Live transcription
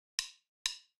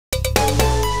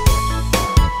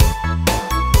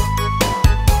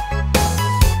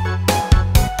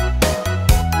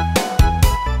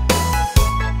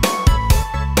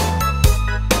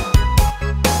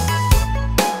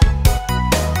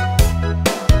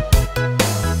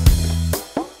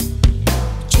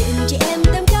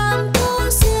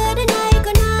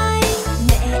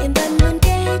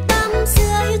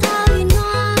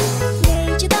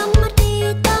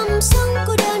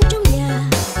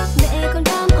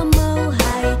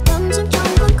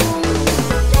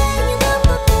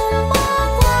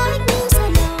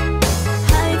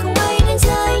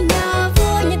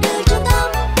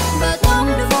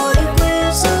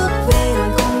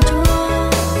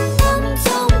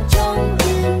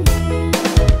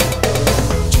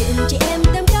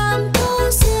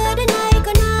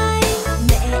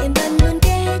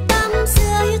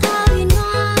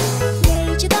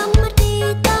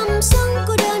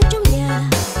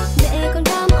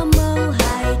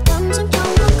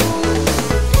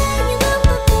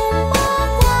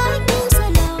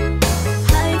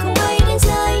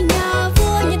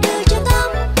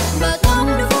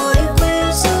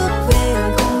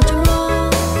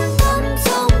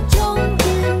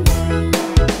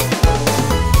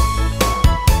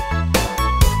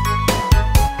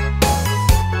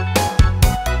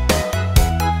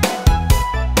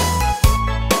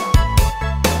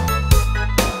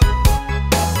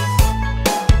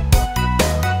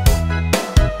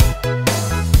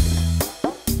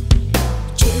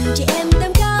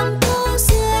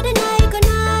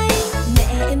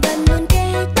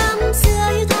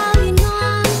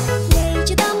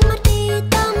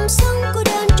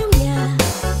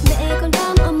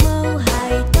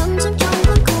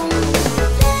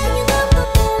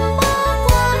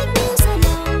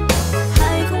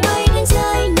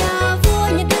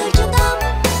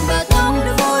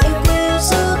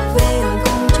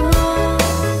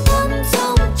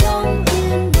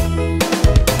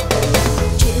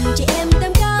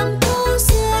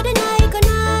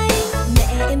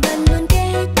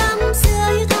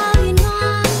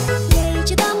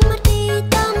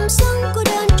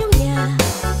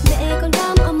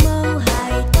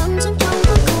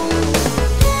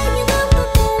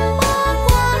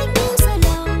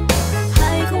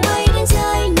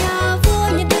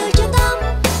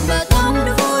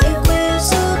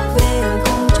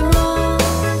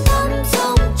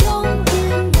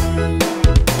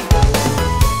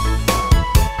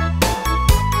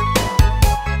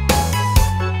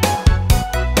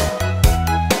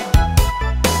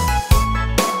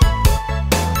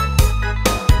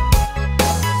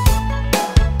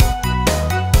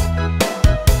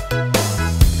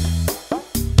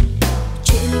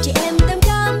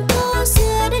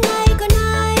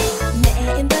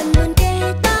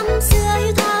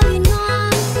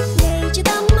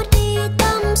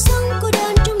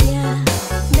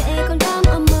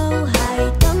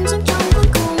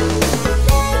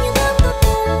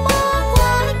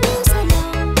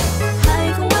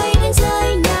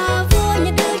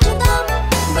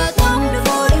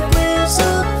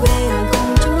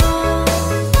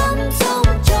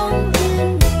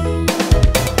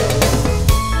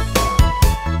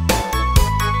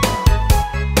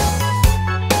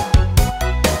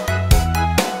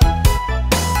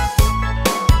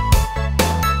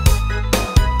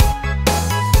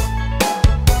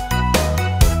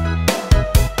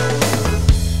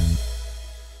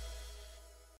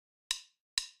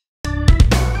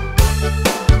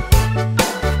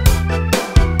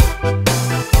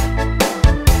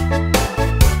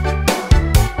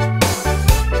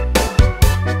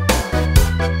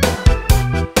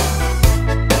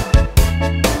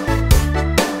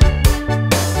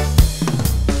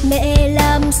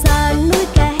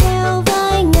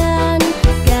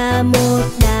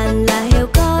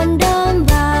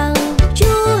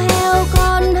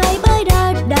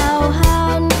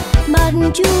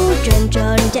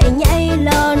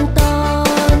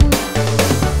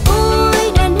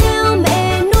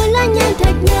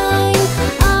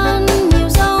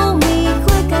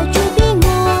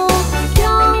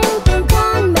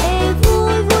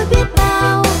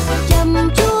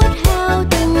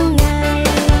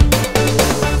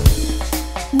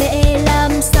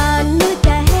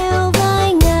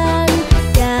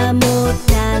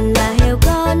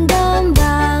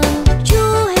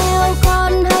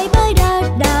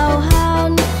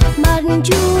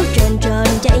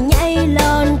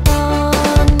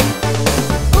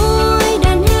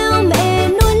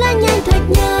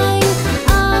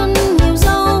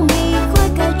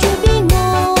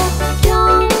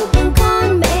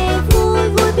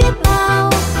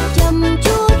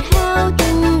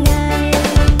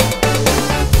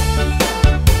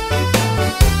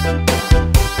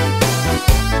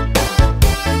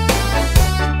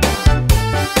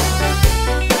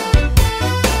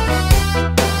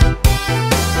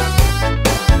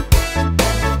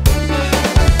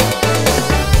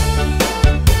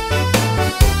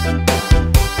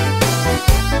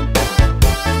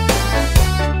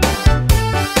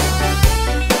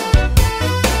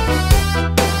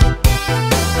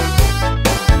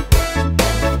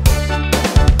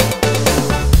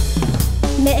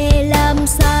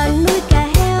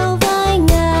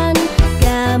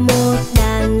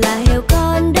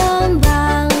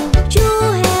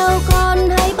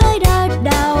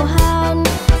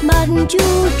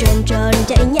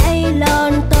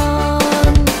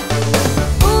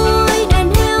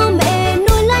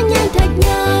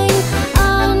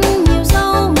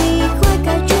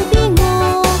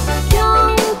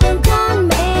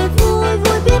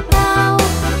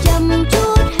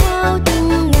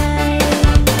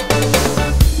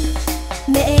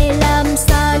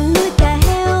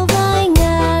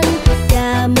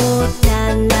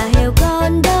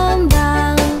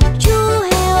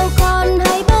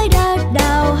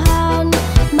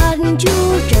Chú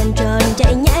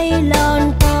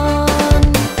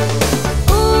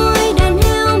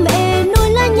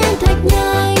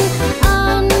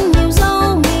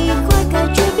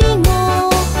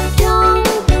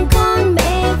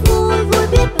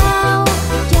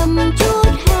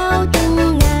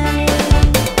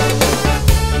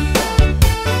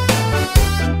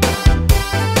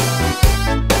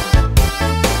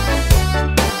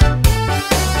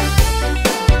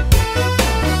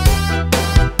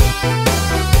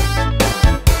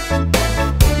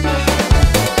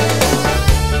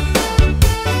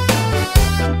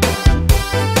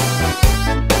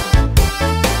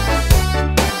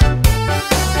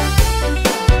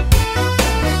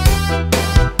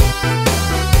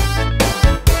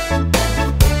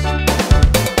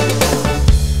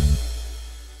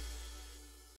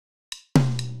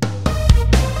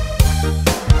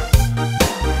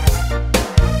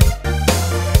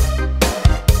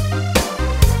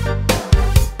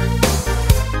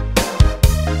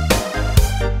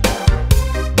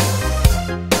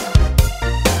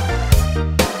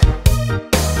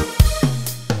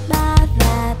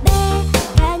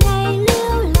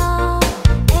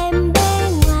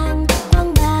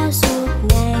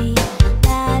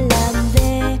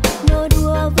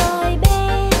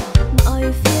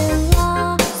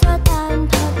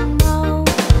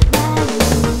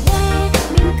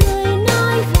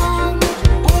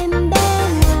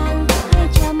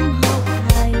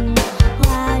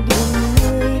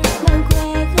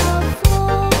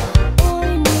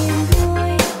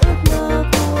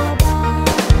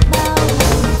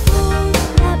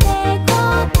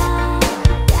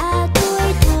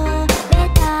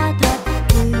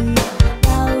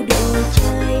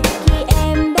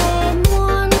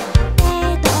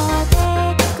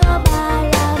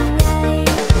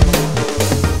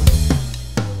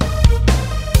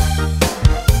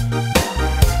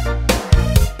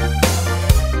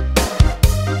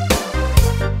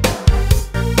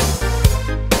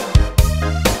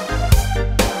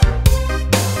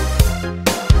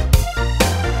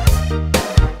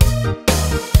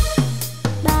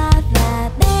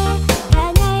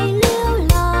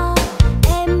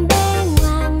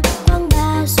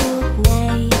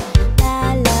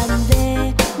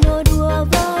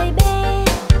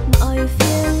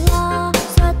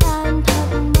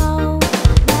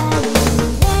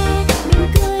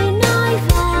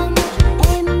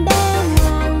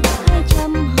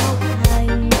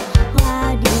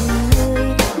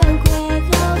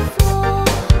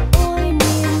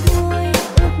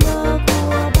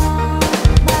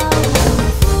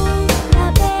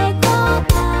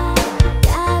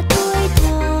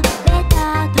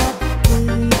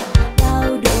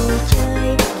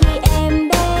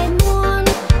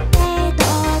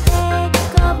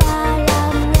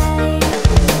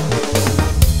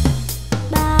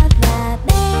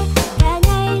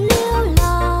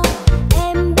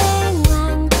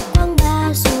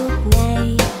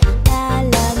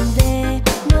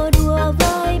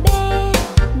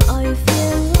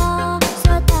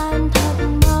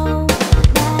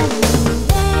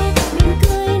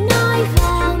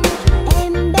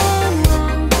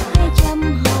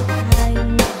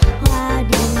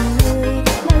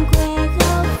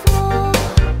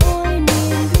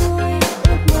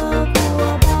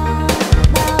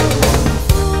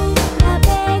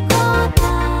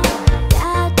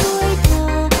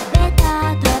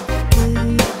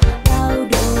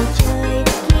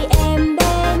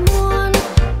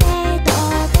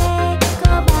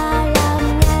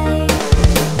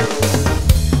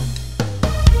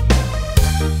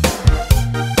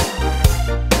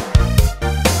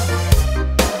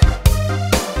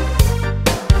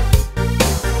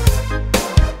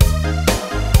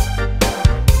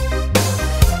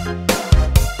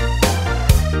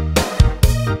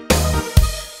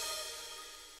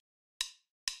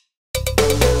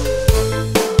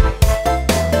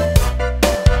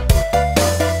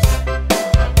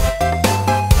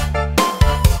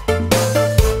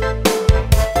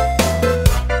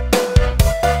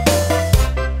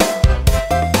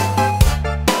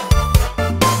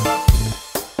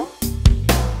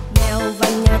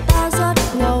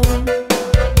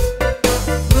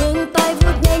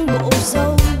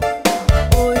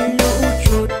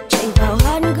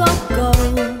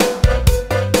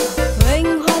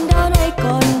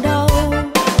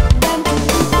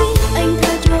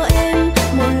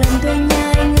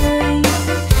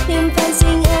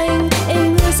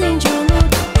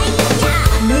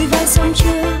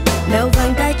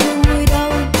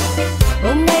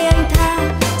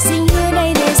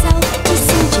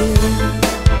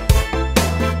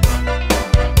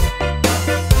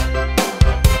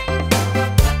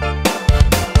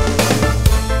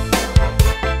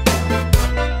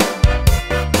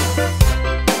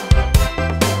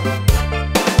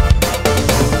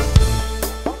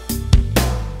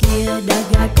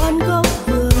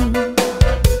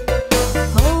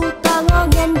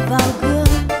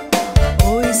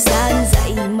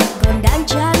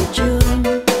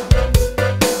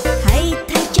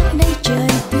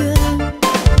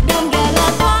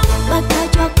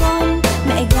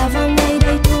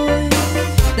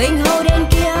tình hậu đen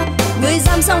kia, người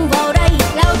dám xông vào đây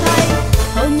lao thay.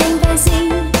 Hậu nhanh van xin,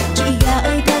 chị gà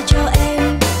ơi tha cho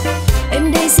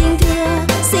em đây xin thưa,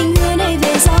 xin hứa này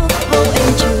về sau hậu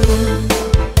em trường.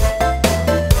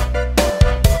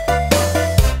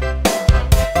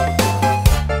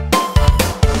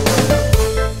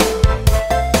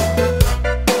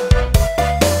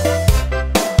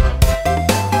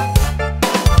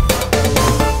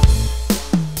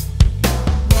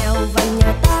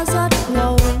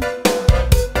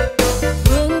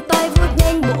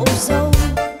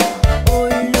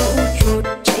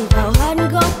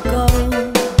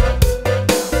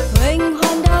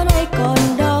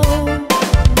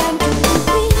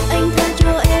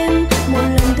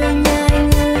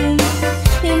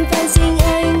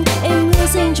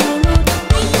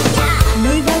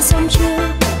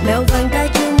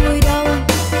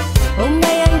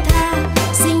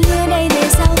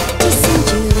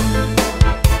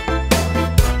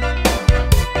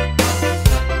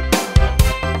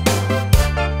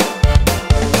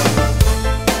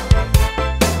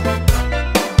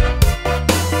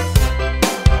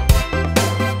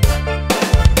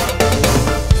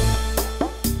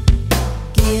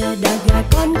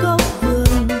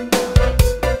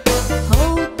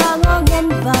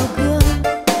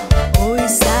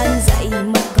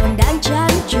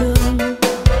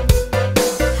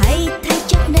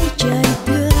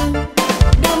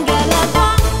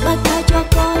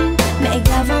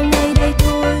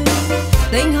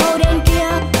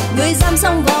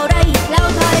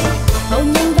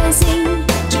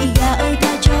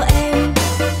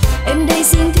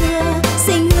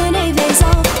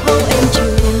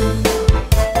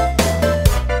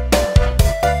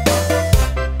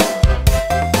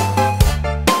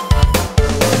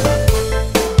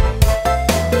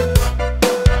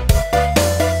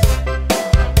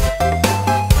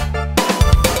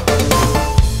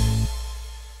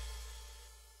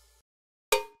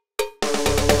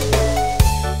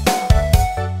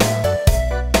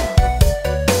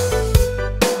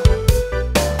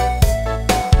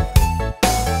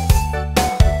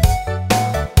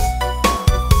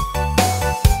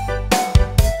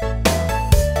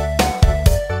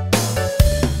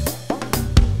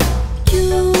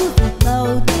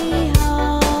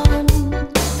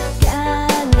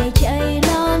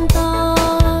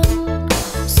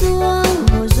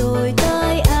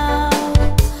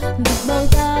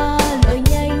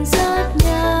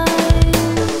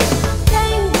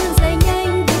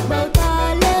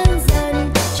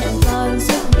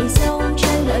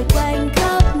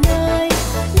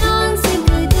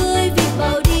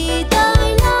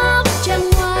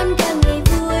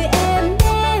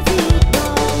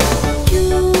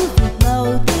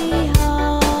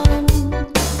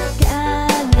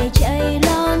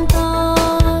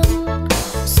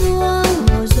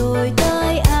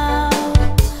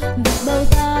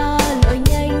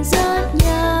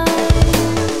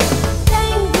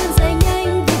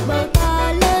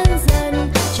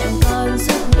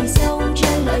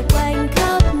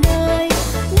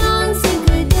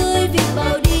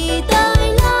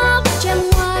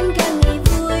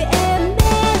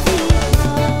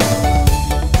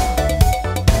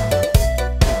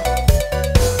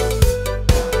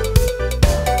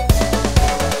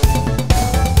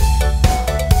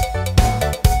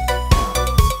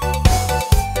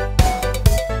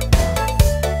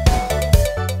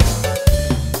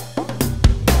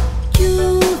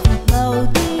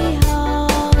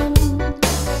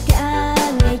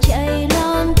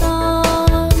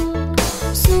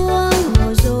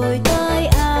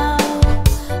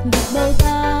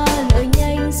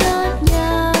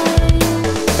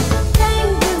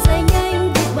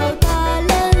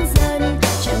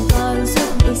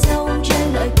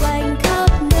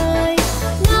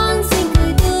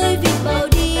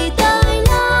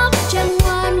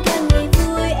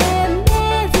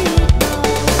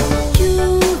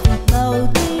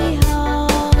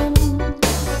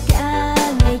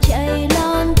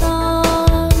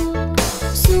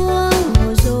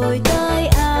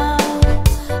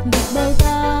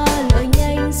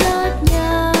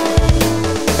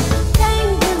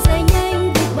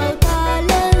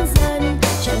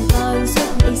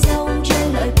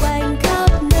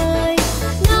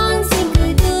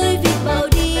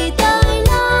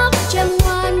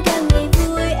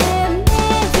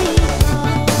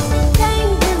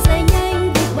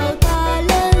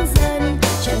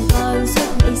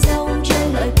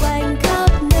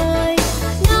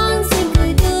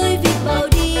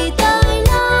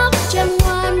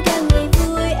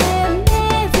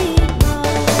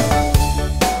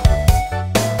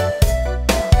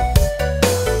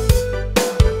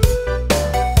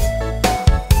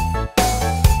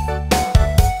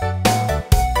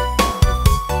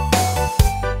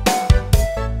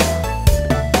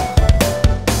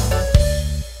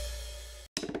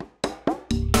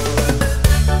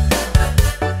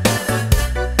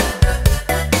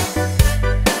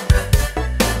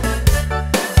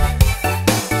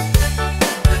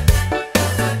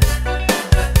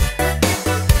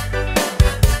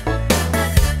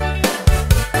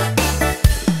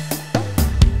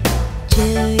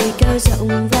 cao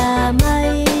rộng và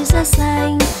mây rất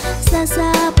xanh, xa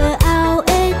xa bờ ao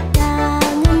ếch ta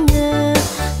ngẩn ngơ,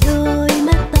 đôi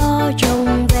mắt to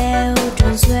trong veo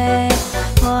tròn xoe,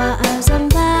 hoa răng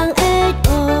vang ếch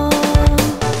ô.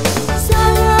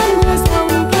 Xa lớn mưa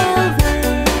rồng kéo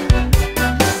về,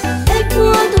 ếch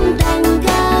múa tung tăng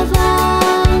ca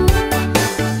vang,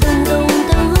 từng đùng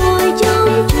từng hôi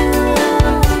trong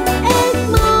trường, ếch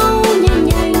mau nhanh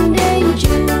nhanh đến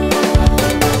trường.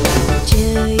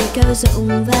 Trời cao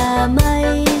rộng và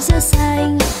mây rất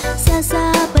xanh, xa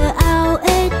xa bờ ao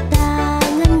ếch ta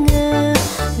ngẩn ngơ,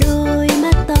 đôi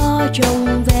mắt to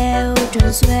trong veo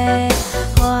tròn xoe,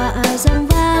 hoa răng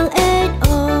vang ếch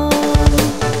ô.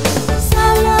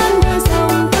 Xa lớn mưa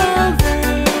rồng kéo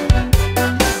về,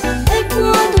 ếch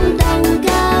múa tung tăng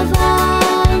ca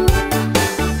vang,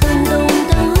 từng đùng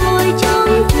từng hôi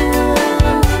trong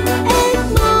trường, ếch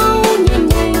mau nhanh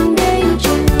nhanh đến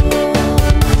trường.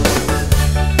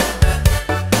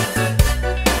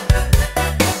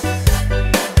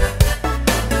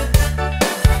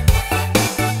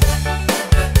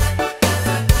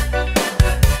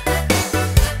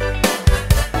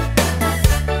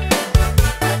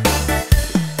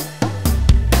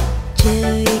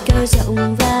 Trời cao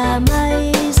rộng và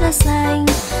mây rất xanh,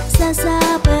 xa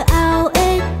xa bờ ao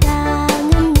ếch ta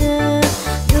ngẩn ngơ,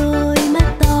 đôi mắt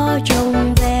to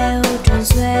trong veo tròn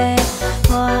xoe,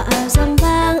 hoa răng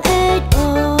vang ếch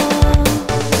ô.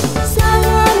 Xa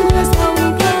lớn mưa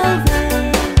rồng kéo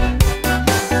về,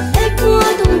 ếch múa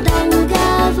tung tăng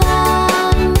ca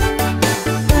vang,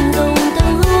 từng đùng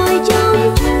từng hôi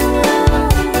trong trường,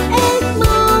 ếch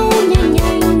mau nhanh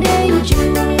nhanh đến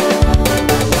trường.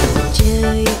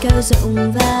 Trời cao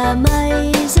rộng và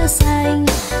mây rất xanh,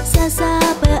 xa xa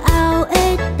bờ ao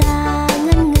ếch ta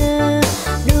ngẩn ngơ,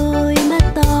 đôi mắt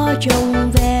to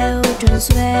trong veo tròn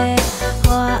xoe,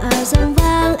 hoa răng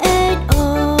vang ếch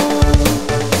ô.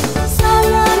 Xa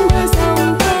lớn mưa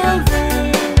rồng kéo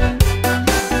về,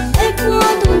 ếch múa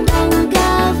tung tăng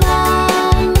ca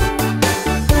vang,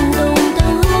 từng đùng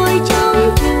từng hôi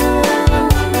trong trường,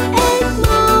 ếch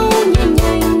mau nhanh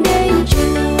nhanh đến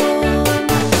trường.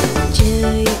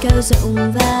 Trời cao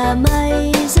rộng và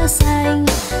mây rất xanh,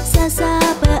 xa xa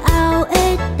bờ ao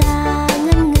ếch ta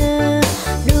ngẩn ngơ,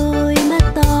 đôi mắt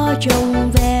to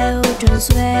trong veo tròn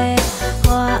xoe,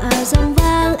 hoa răng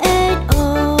vang ếch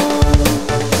ô.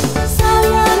 Xa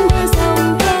lớn mưa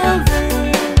rồng kéo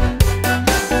về,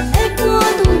 ếch múa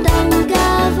tung tăng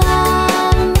ca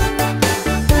vang,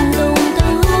 từng đùng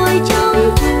từng hôi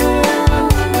trong trường,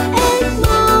 ếch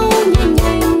mau nhanh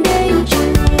nhanh đến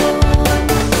trường.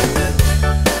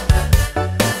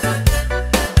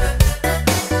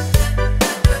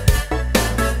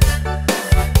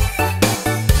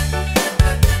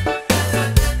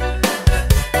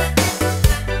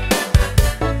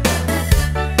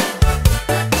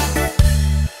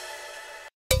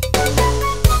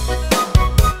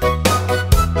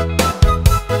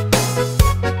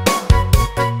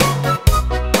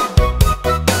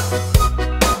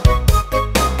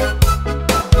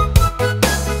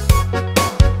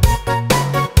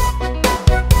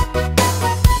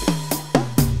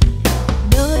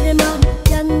 Doraemon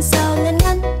chân sao ngắn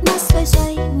ngắn, mắt xoay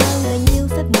xoay mang lại nhiều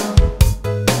phép màu.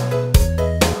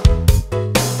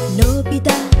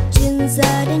 Nobita chuyên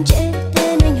gia đến trễ,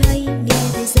 thế nên hay nghe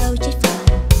thầy giáo trích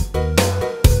phạt.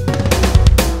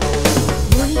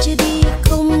 Vui chơi đi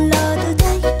không lo thử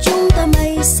thách, chúng ta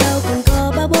may sao còn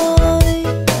có bao bối.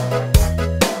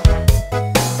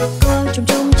 Có trong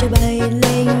trong trời bay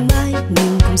lên mãi,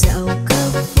 mình cùng dạo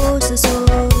khắp phố xa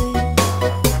xôi.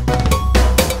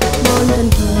 Món thân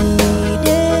thời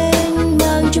đến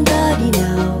mang chúng ta đi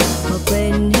nào, mà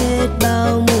quên hết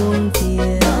bao muôn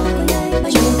phiền.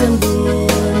 Chúng cần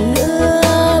buồn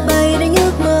nữa, bay đến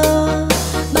ước mơ,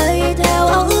 bay theo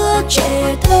ao ước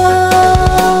trẻ thơ.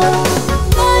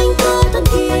 Cánh cửa thần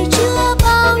kỳ chứa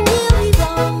bao nhiêu hy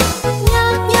vọng,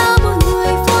 nhắc nhớ mọi người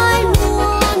phải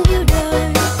luôn yêu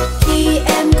đời. Khi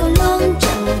em còn lớn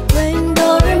chẳng quên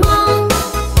Doraemon,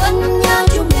 quấn nhau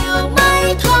chung mèo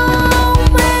may thông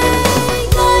minh.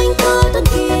 Cánh cửa thần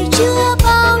kỳ chứa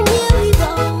bao nhiêu hy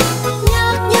vọng,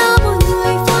 nhắc nhớ mọi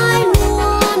người phải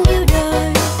luôn yêu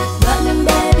đời. Bạn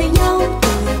bè bên nhau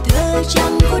tuổi thơ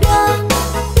chẳng cô đơn,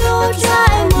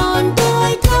 Doraemon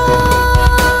tuổi thơ.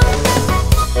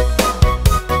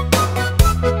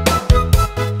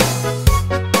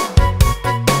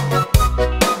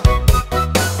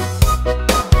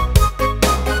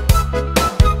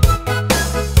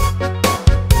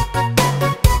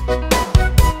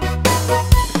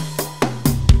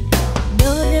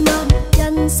 Doraemon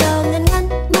chân sao ngắn ngắn,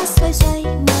 mắt xoay xoay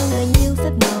mang lại nhiều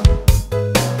phép màu.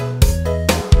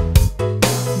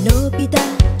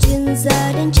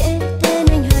 ra đến trễ thế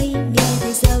nên hay nghe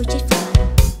thầy giáo chết phạt.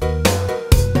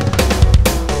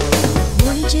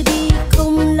 Buổi chưa đi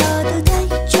không lo thử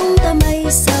thách, chúng ta may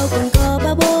sao còn có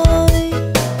bao bối.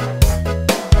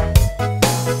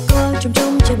 Có trong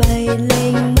trong trời bay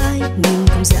lên mãi, mình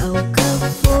cùng dạo khắp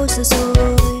phố xa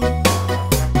xôi.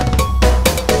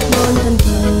 Món thân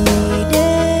thời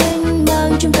đến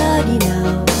mang chúng ta đi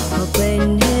nào, mà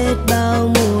quên hết bao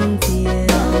muôn phiền.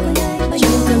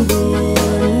 Chưa cần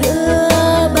buồn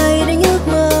nữa, bay đến ước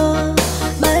mơ,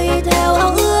 bay theo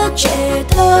ao ước trẻ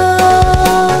thơ.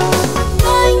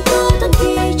 Anh cứ thân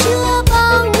kỳ chưa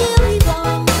bao nhiêu hy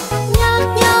vọng, nhắc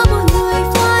nhớ mọi người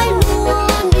phải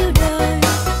luôn yêu đời.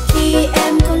 Khi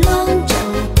em còn lớn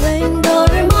chẳng quên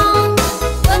Doraemon,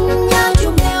 vẫn nhớ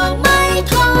chú mèo may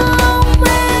thông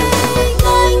minh.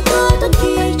 Anh cứ thân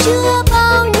kỳ chưa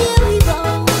bao nhiêu hy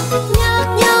vọng, nhắc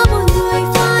nhớ mọi người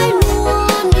phải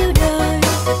luôn yêu đời.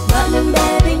 Bạn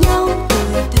bè bên nhau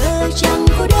tuổi thơ chẳng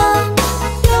cô đơn,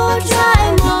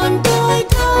 Doraemon tuổi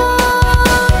thơ.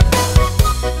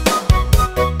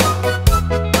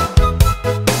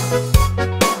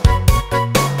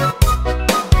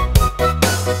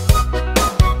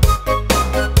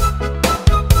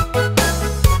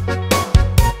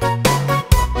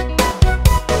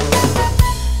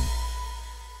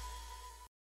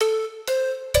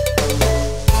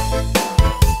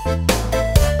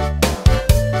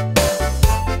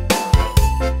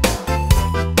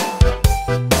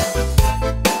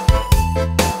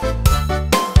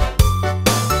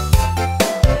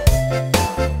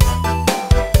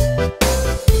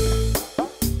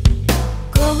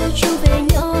 Có chú ve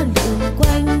nhỏ lượn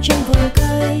quanh trong vườn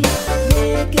cây,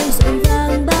 ve kêu rộn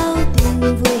vang bao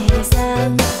tin vui hè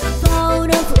giang. Vào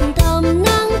đó phượng thắm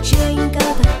nắng trên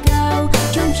cao thật cao,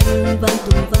 trong trường vang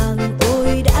tùng vang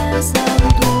ôi đã sang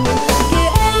thu. Kìa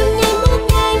em nhanh bước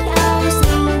nhanh áo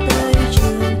xinh tới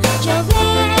trường, chào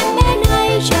ve em bé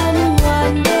nay chân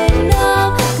ngoan đến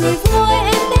đâu. Cười vui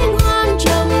em bé ngoan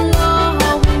chăm lo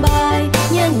học bài,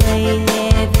 nhớ ngày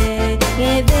hè về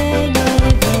nghe về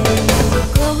nghe về.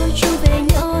 Có chú ve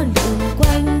nhỏ lượn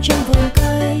quanh trong vườn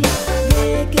cây,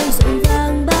 ve kêu rộn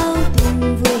vang bao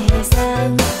tin vui hè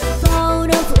giang. Vào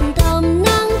đó phượng thắm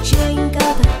nắng trên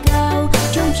cao thật cao,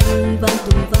 trong trường vang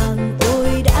tùng vang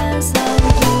ôi đã sang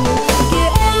thu. Kìa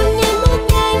em nhanh bước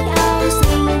nhanh áo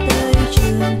xinh tới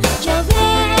trường, chào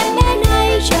ve em bé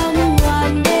nay chân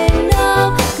ngoan đến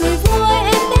đâu. Cười vui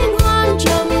em bé ngoan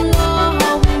chăm lo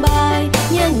học bài,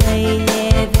 nhớ ngày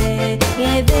hè về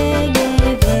nghe về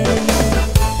nghe về.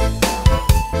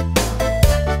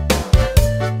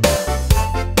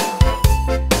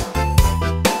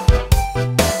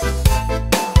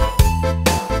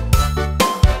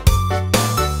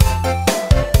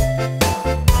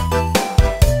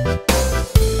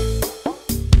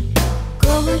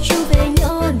 Có chú ve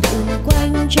nhỏ lượn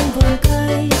quanh trong vườn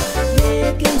cây,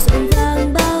 ve kêu rộn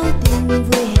vang bao tin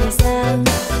vui hè giang.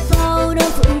 Vào đó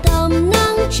phượng thắm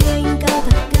nắng trên cao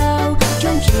thật cao,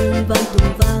 trong trường vang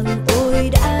tùng vang ôi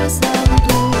đã sang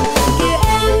thu. Kìa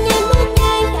em nhanh bước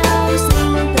nhanh áo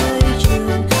xinh tới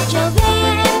trường, chào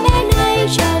ve em bé nay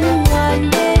chân ngoan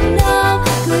đến đâu.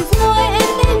 Cười vui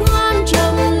em bé ngoan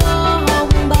chăm lo học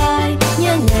bài,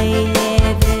 nhớ ngày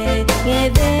hè về nghe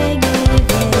về nghe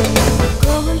về.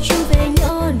 Có chú ve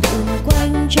nhỏ lượn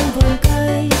quanh trong vườn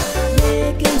cây,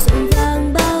 ve kêu rộn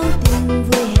vang bao tin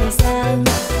vui hè giang.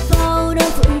 Vào đó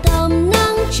phượng thắm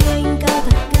nắng trên cao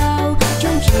thật cao,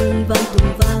 trong trường vang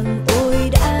tùng vang ôi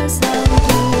đã sang thu.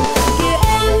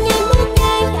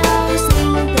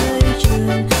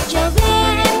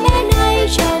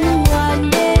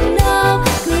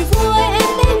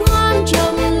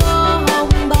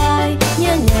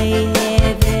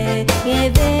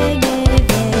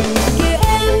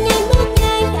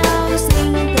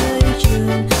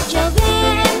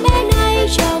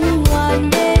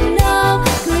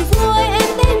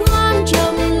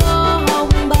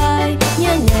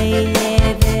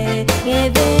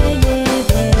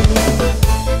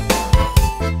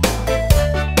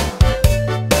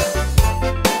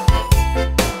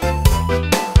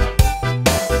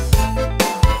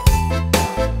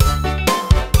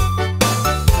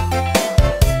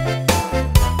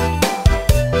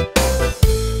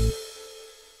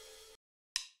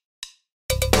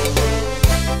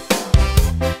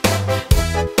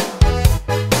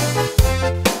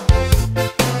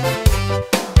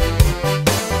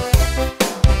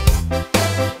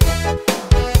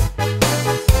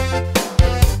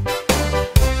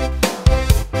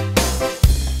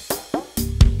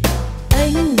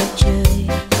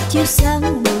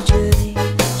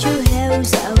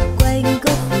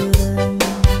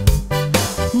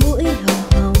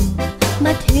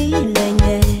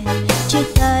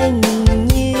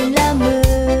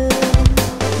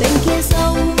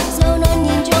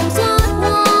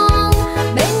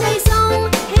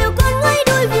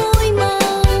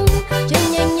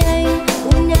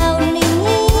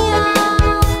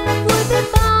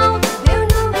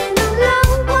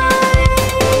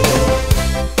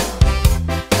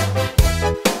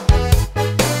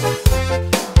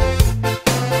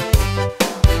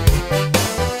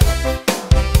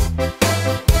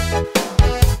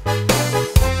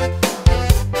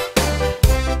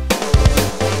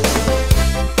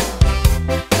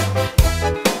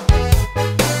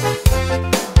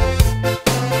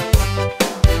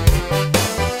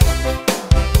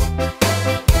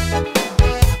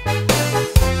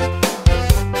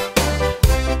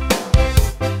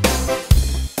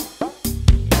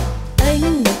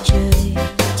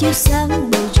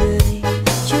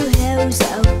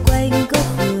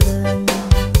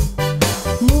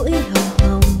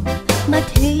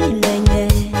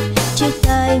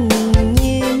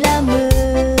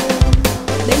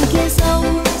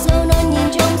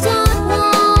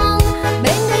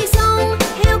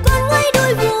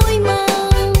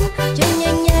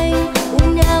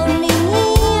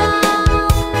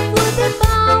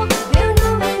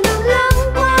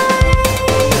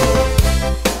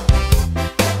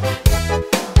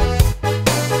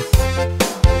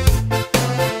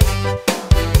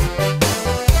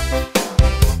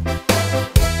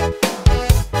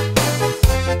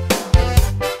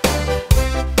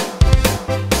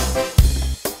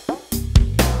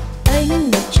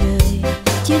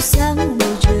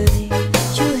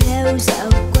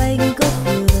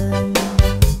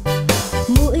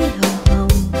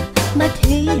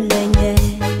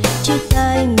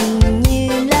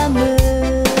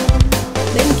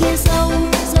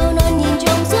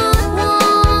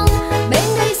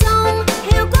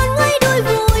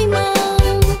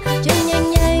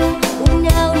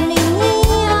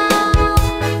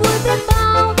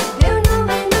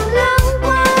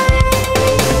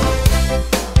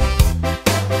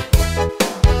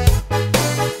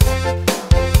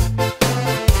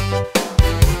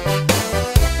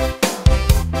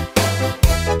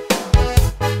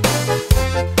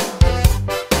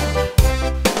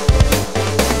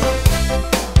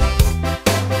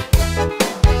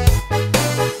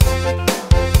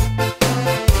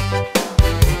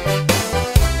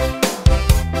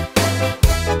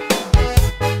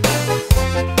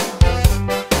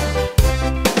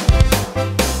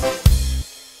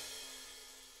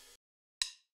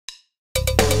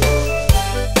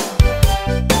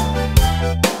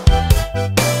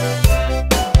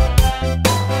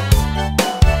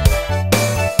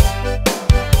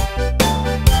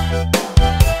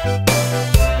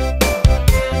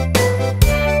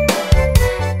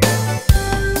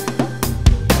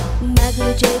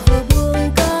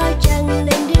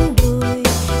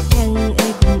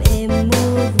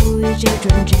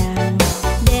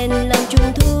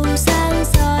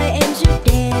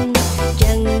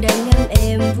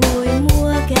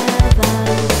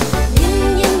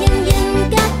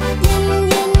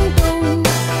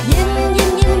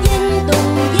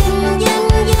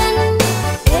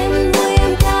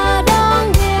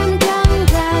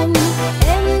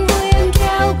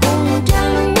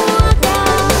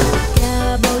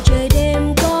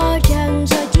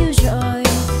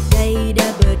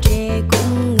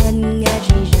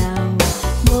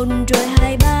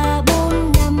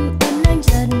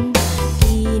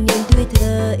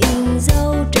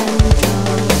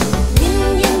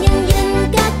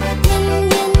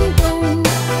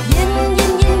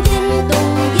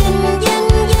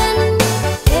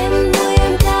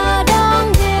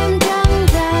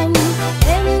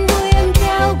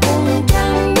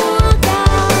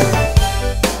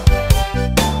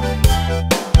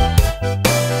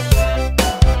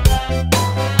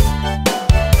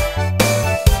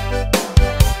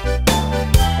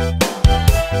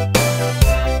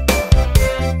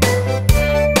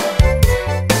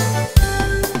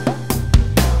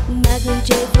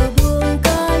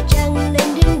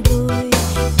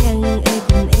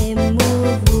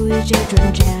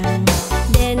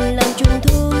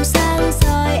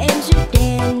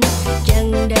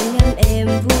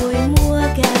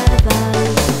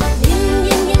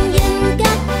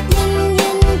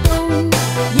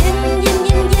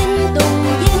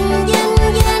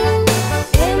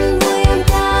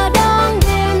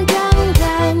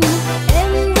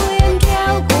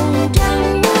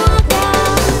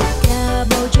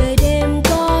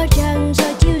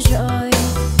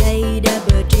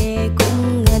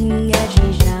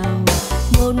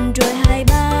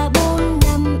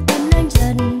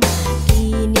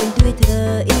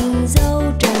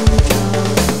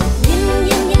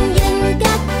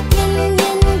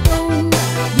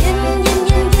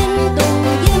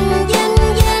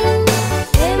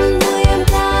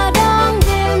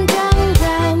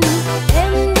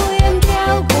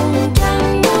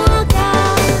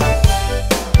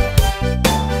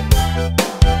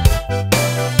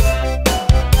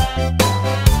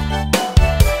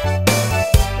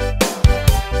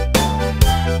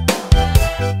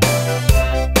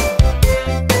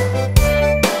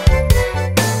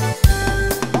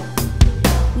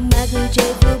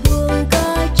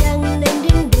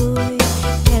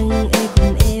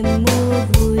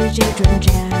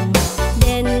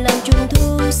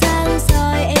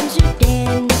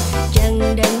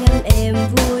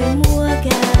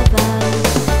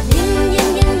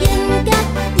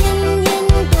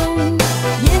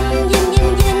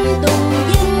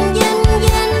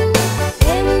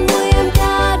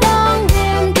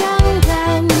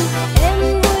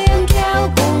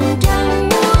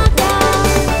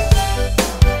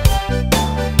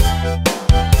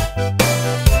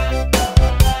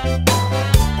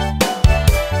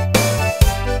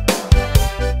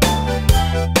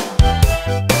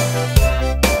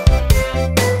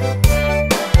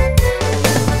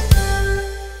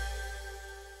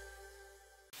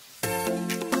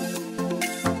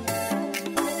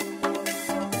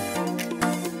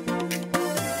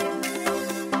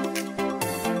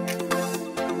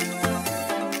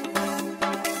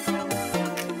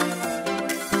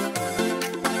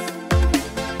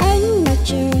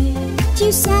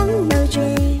 chiếu sáng bầu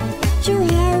trời, chú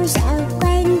heo dạo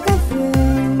quanh có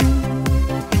vườn.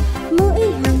 Mũi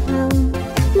hồng hồng,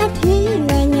 mắt thúy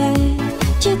loài nhà,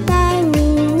 chiếc tai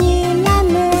mình như lá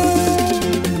mơ.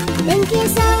 Bên kia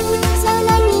sông, sâu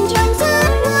lên nhìn trong giấc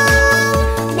mơ.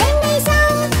 Bên đây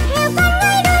sông, heo con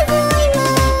ngây đôi vui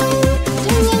mừng.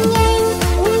 Chân nhanh nhanh,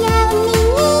 ung la ung linh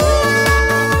như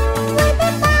vui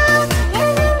biết bao, heo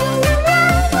nương mình nương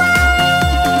lắm quay.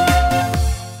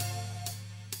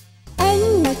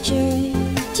 Ánh mặt trời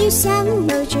chiếu sáng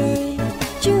bầu trời,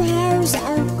 chú heo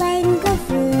dạo quanh có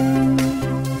vườn.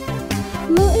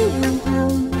 Mũi hồng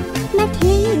hồng, mắt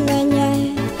thúy loài nhà,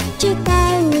 chiếc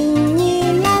tai mình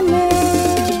như lá mơ.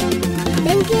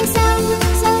 Bên kia sông,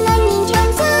 sâu lên nhìn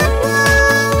trong giấc mơ.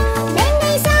 Bên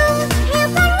đây sông, heo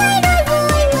con ngây đôi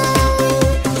vui mừng.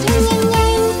 Chân nhanh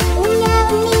nhanh, ung la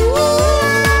ung linh như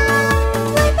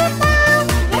vui biết bao,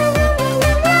 heo nương mình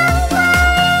nương lắm quay.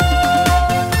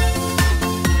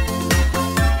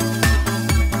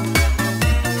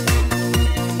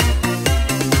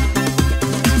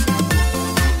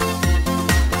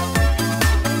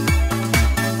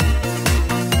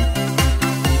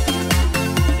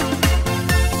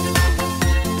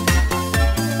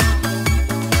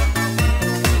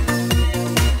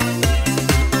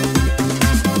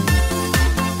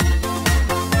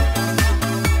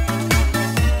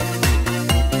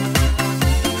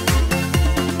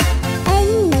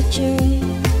 Ánh mặt trời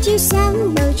chiếu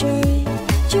sáng bầu trời,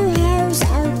 chú heo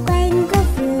dạo quanh có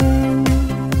vườn.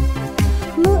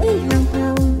 Mũi hồng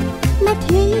hồng, mắt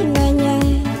thúy loài nhà,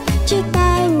 chiếc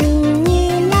tai mình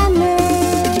như lá mơ.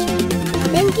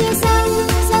 Bên kia sông,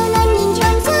 sâu lên nhìn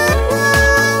trong giấc mơ.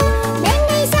 Bên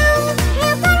đây sông,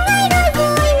 heo con ngây đôi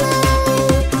vui mừng.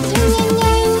 Chân nhanh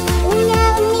nhanh, ung la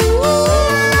ung linh như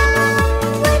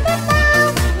vui biết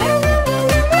bao, heo nương mình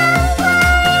nương lắm quay.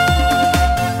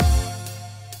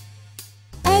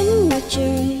 Ánh mặt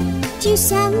trời chiếu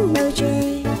sáng bầu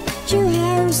trời, chú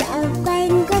heo dạo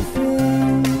quanh có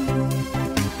vườn.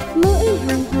 Mũi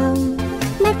hồng hồng,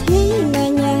 mắt thúy loài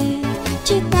nhà,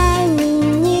 chiếc tai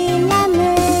mình như lá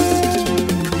mơ.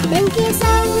 Bên kia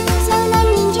sông, sâu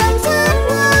lên nhìn trong giấc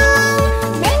mơ.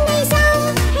 Bên đây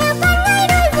sông, heo con ngây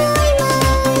đôi vui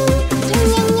mừng. Chân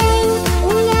nhanh nhanh,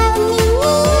 ung la ung linh như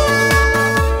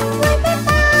vui biết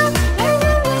bao, heo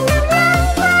nương mình nương lắm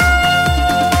quay.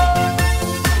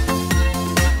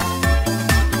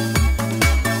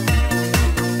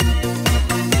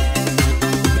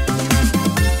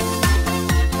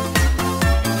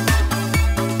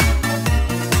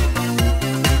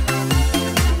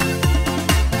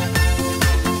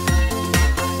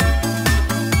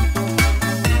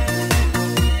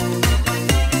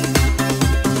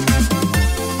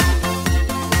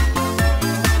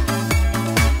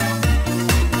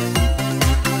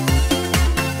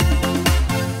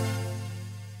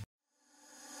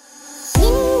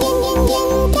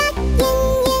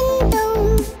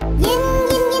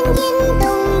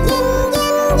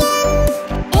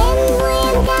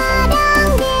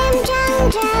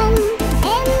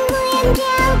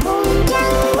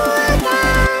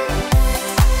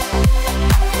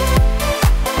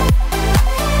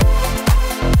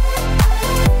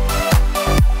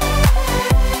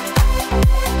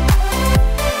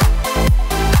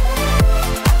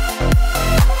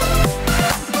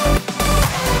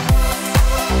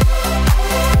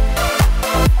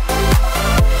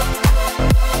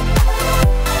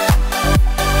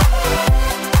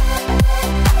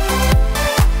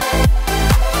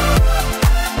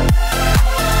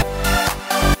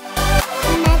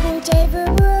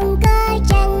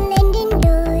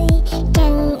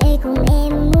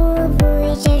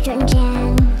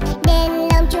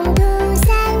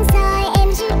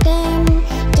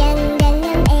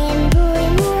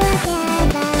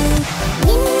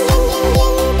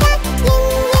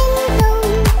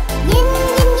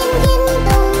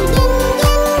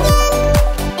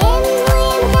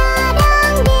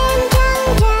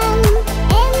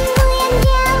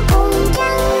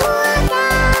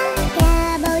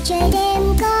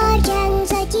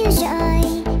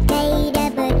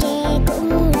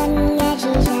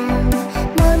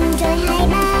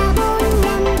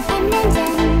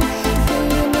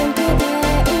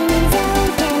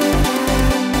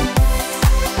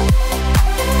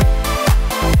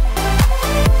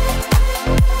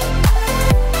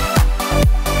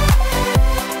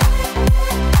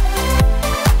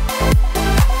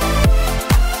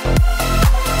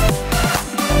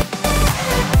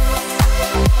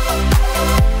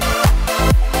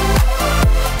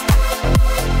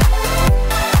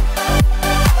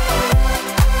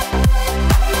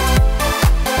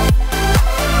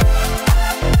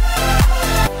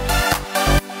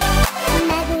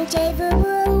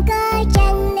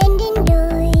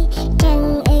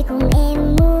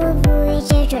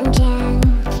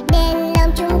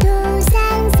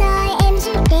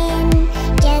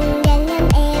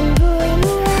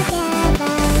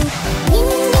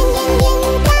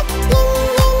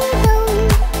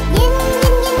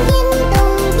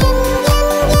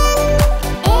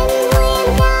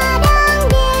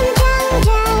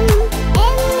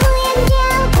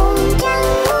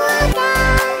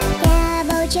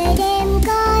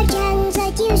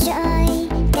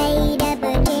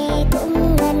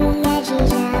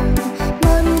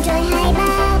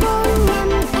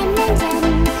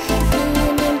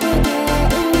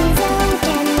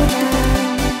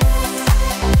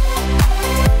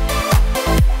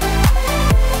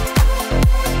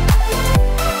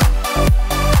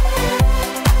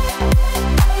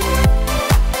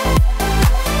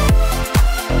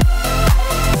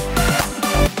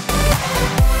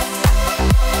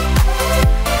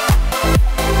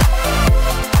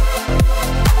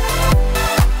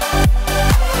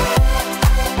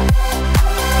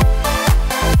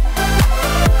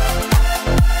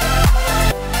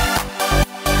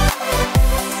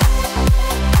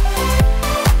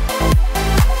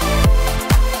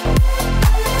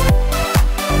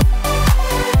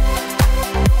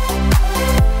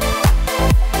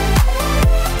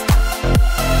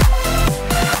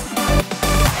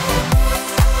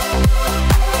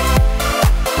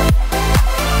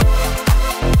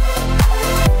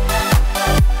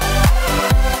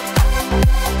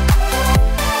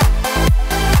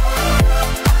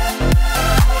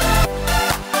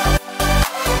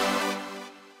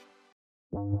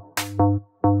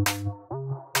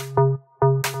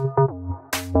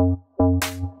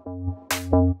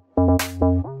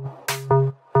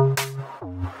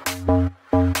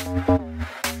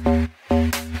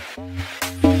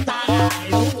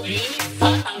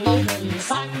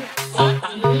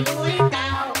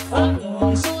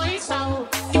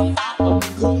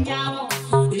 cùng nhau,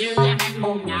 như là anh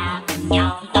một nhà cùng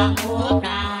nhau ta múa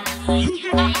ca. Ngày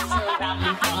xưa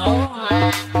rằm phổ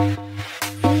hoa,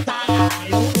 ta là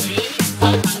lũ quỷ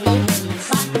ở tận rừng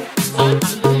xanh, ở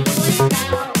tận núi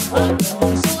cao, ở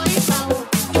vùng suối sâu,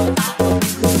 chúng ta cùng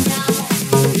nhau,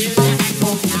 như là anh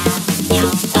một nhà cùng nhau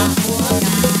ta múa ca.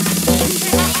 Ngày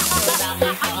xưa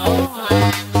rằm phổ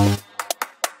hoa.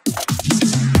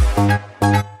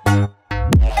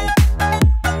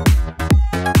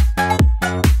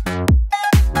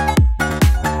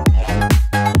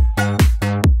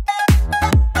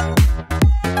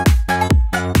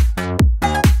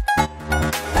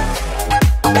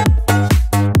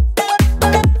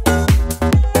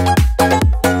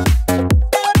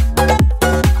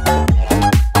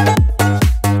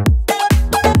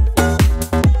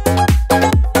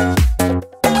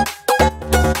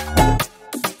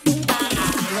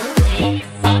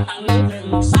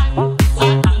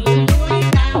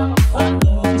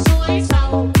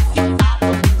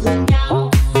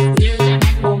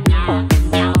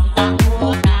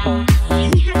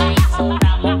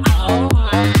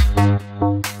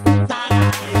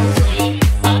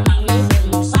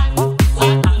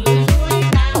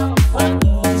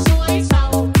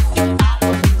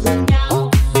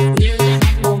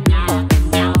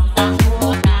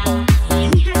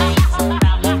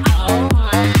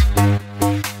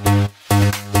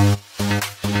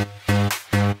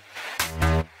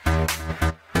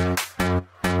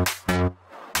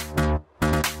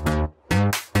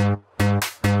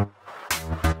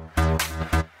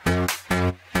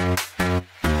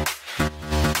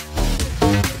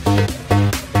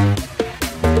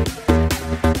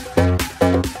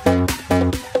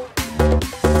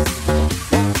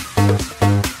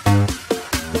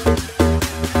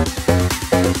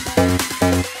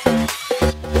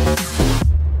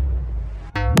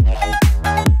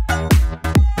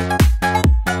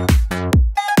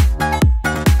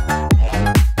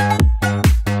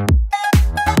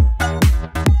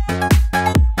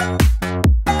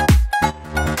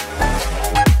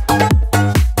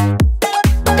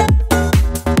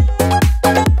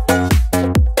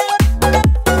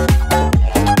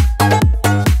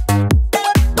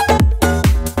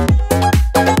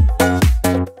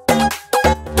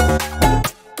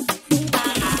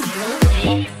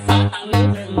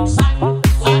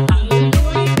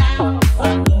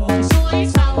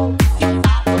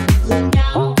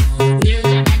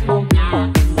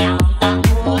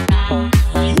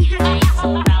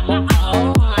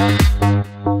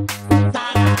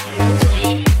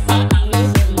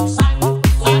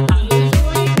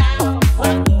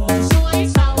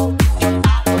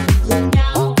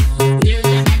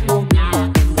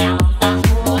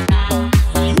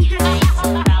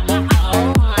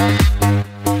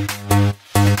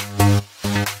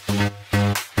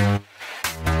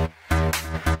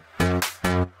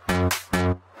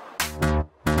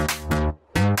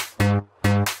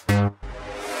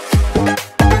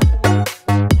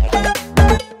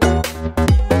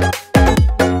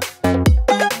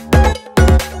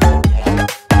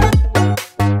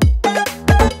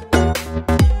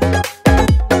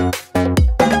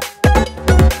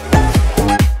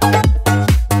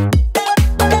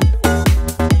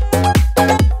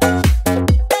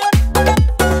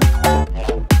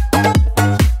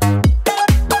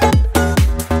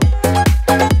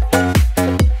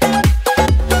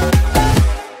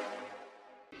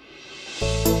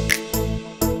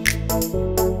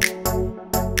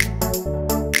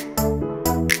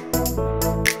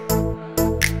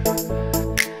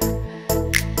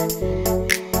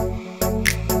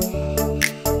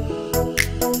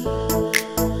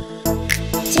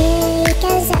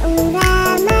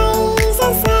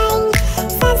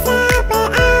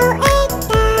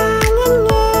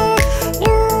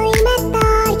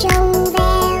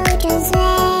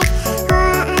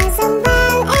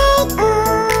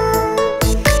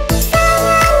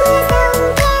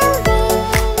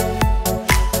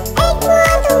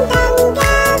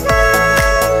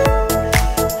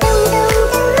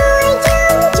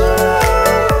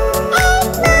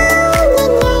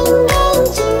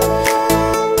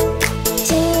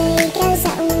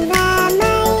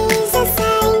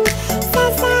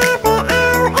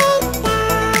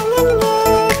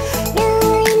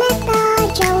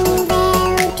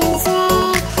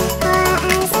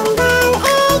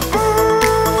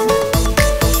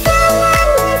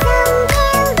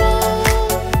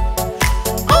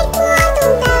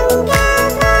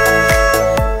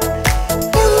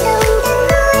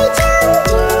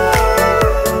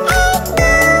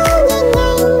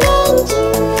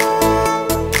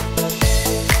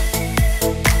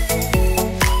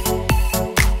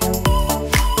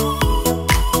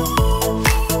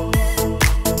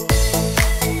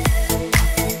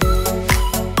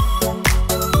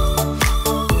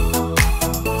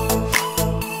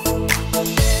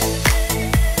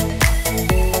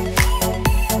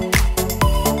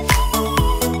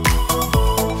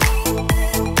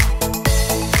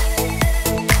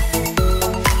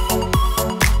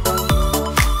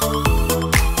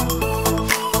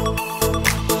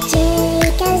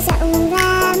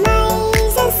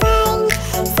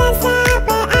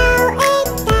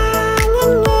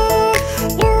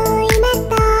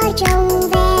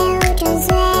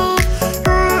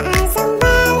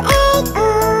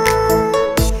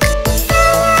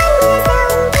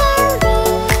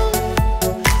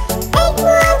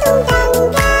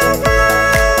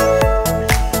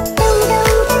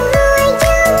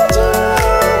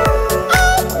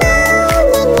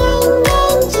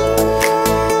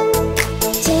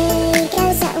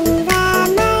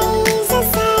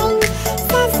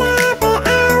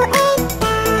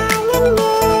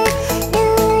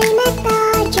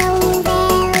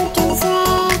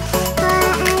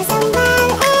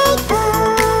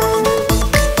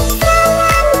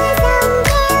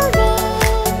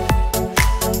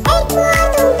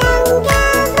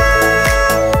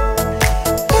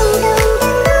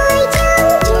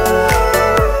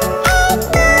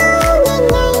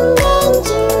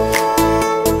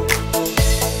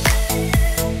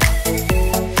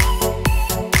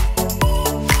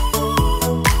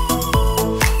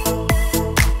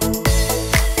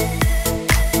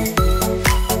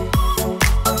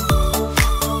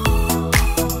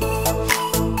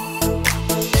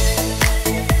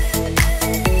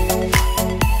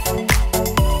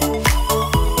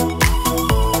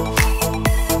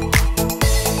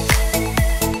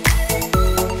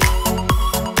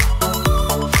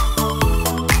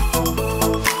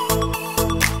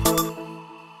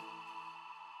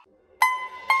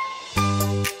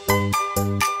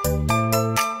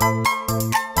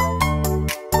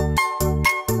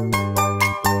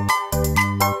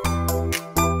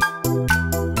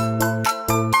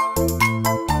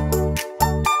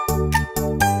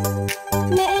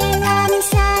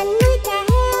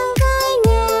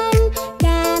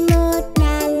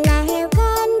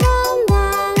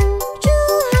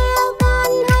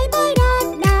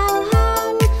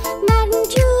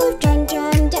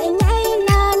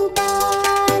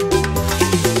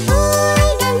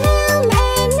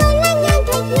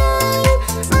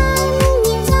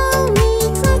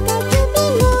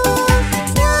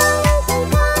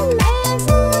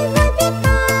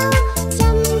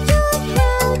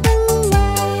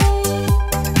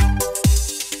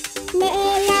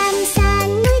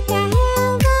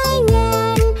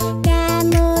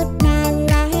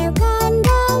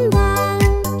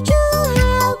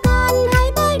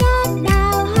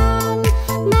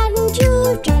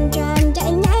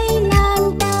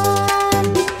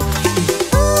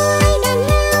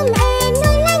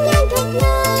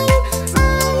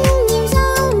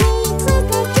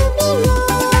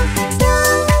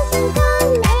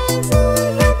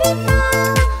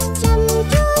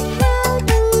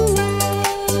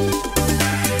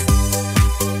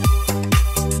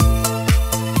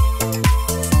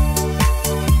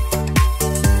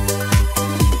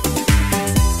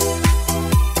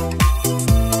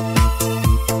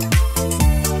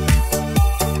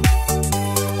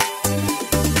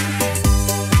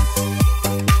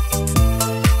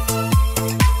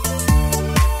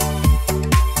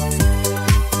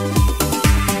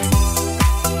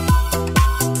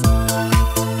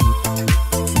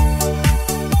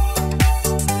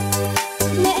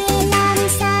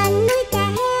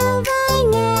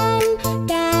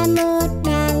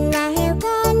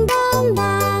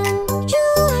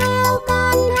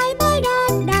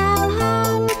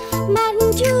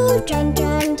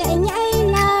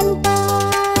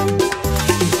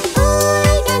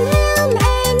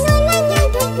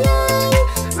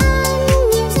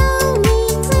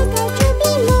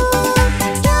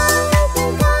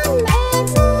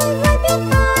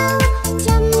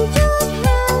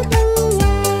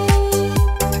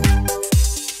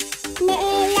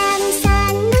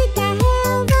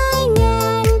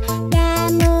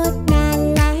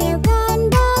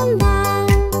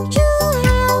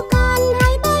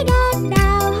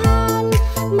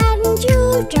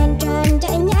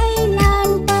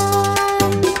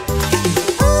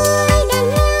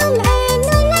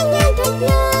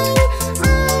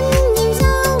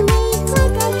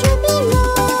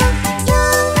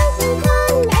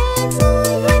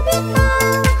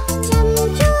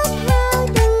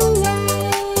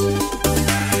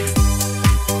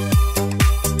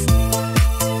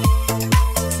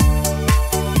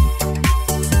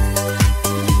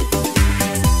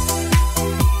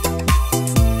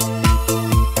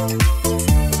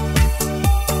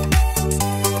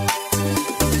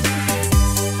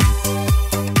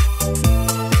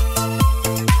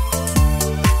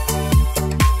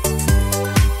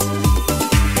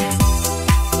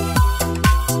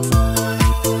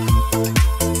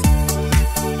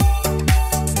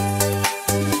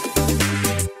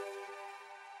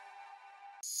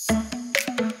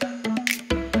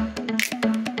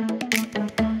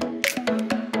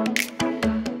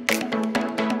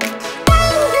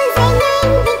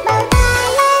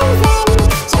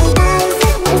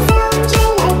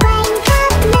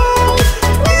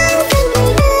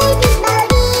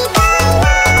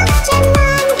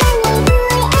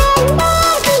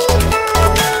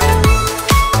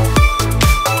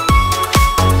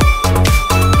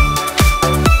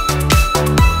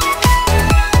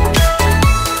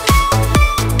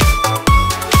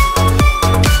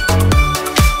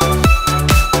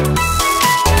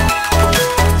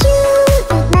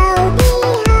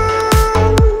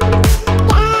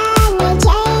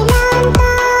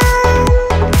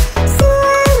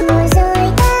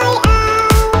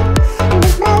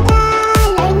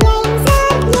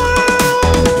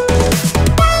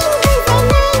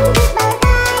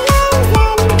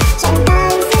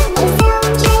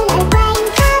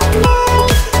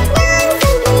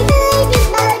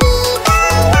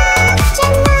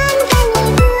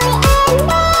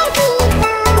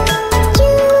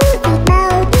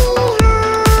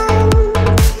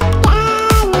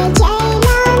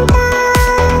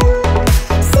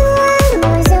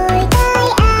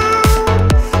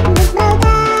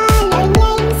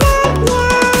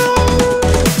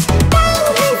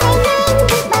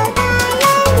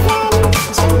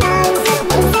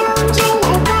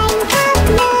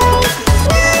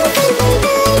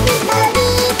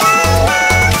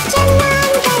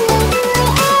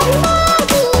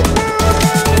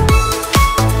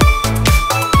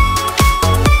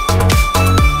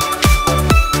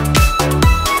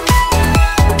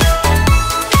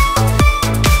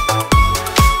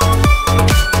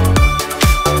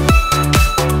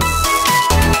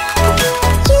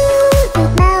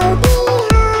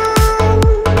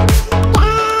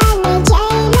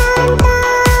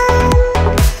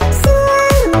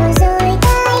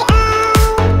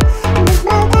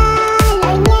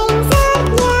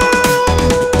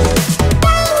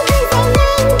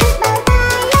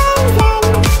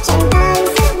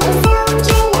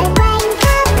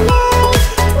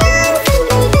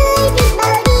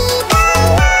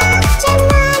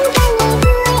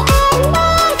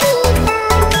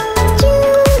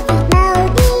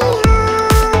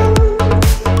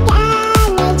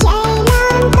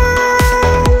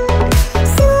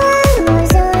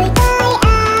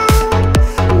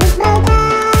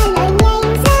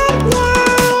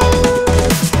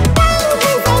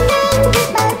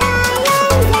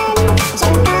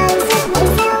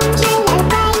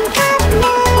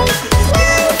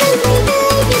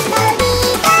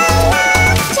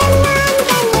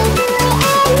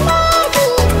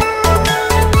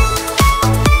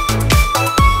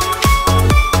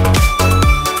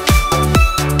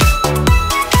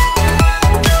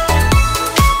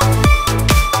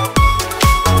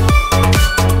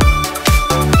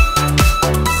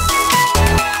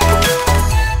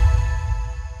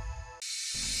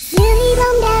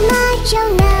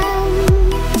 trong năm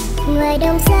người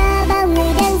đông xa